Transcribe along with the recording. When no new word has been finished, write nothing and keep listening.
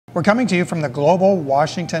We're coming to you from the Global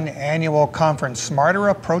Washington Annual Conference, Smarter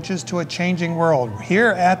Approaches to a Changing World, here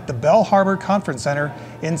at the Bell Harbor Conference Center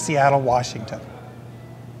in Seattle, Washington.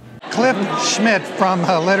 Cliff Schmidt from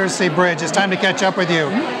Literacy Bridge, it's time to catch up with you.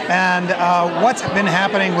 And what's been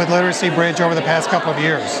happening with Literacy Bridge over the past couple of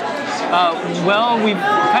years? Well, we've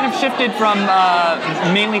kind of shifted from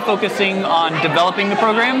mainly focusing on developing the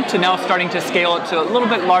program to now starting to scale it to a little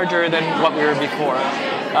bit larger than what we were before.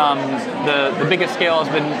 The biggest scale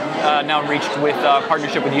has been now reached with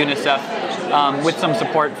partnership with UNICEF, with some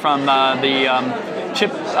support from the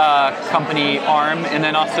chip company ARM, and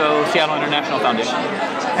then also Seattle International Foundation.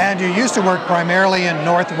 And you used to work primarily in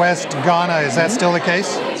northwest Ghana. Is that still the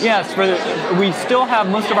case? Yes, we still have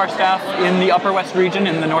most of our staff in the Upper West region,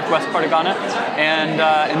 in the northwest part of Ghana, and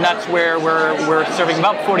that's where we're serving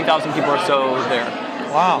about 40,000 people or so there.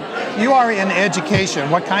 Wow. You are in education.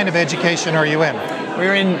 What kind of education are you in?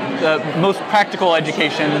 We're in the most practical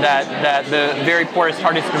education that the very poorest,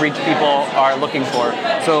 hardest to reach people are looking for.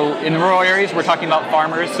 So in rural areas, we're talking about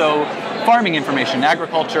farmers, so farming information,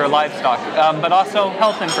 agriculture, livestock, but also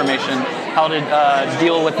health information, how to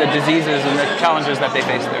deal with the diseases and the challenges that they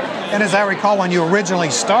face there. And as I recall, when you originally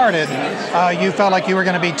started, you felt like you were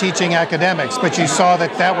going to be teaching academics, but you saw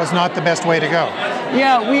that that was not the best way to go.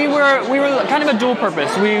 Yeah, we were kind of a dual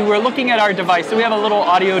purpose. We were looking at our device. So we have a little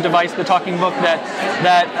audio device, the Talking Book,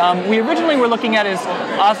 that we originally were looking at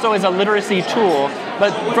also as a literacy tool.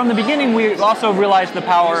 But from the beginning, we also realized the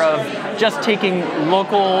power of just taking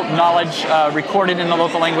local knowledge recorded in the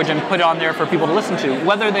local language and put it on there for people to listen to,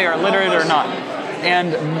 whether they are literate or not.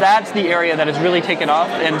 And that's the area that has really taken off,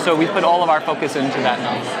 and so we put all of our focus into that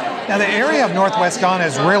now. Now, the area of northwest Ghana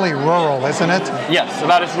is really rural, isn't it? Yes,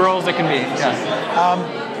 about as rural as it can be, yes.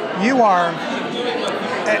 You are,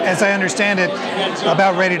 as I understand it,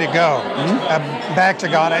 about ready to go back to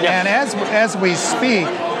Ghana. Yes. And as we speak,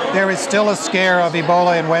 there is still a scare of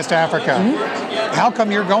Ebola in West Africa. How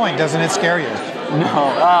come you're going? Doesn't it scare you?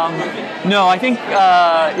 No, I think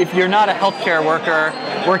if you're not a healthcare worker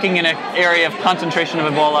working in an area of concentration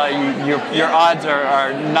of Ebola, your odds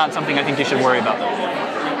are not something I think you should worry about.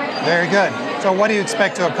 Very good. So what do you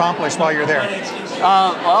expect to accomplish while you're there?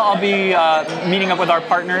 Well, I'll be meeting up with our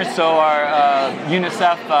partners, so our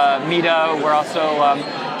UNICEF, MEDA, we're also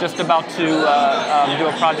just about to do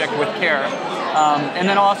a project with CARE. And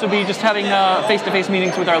then I'll also be just having face-to-face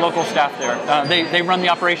meetings with our local staff there. They run the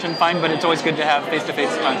operation fine, but it's always good to have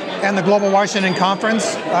face-to-face time. And the Global Washington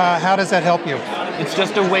Conference, how does that help you? It's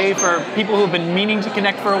just a way for people who've been meaning to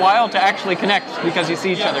connect for a while to actually connect because you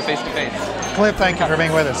see each other face-to-face. Cliff, thank you for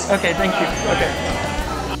being with us. Okay, thank you. Okay.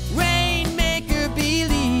 Rainmaker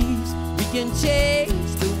believes we can change.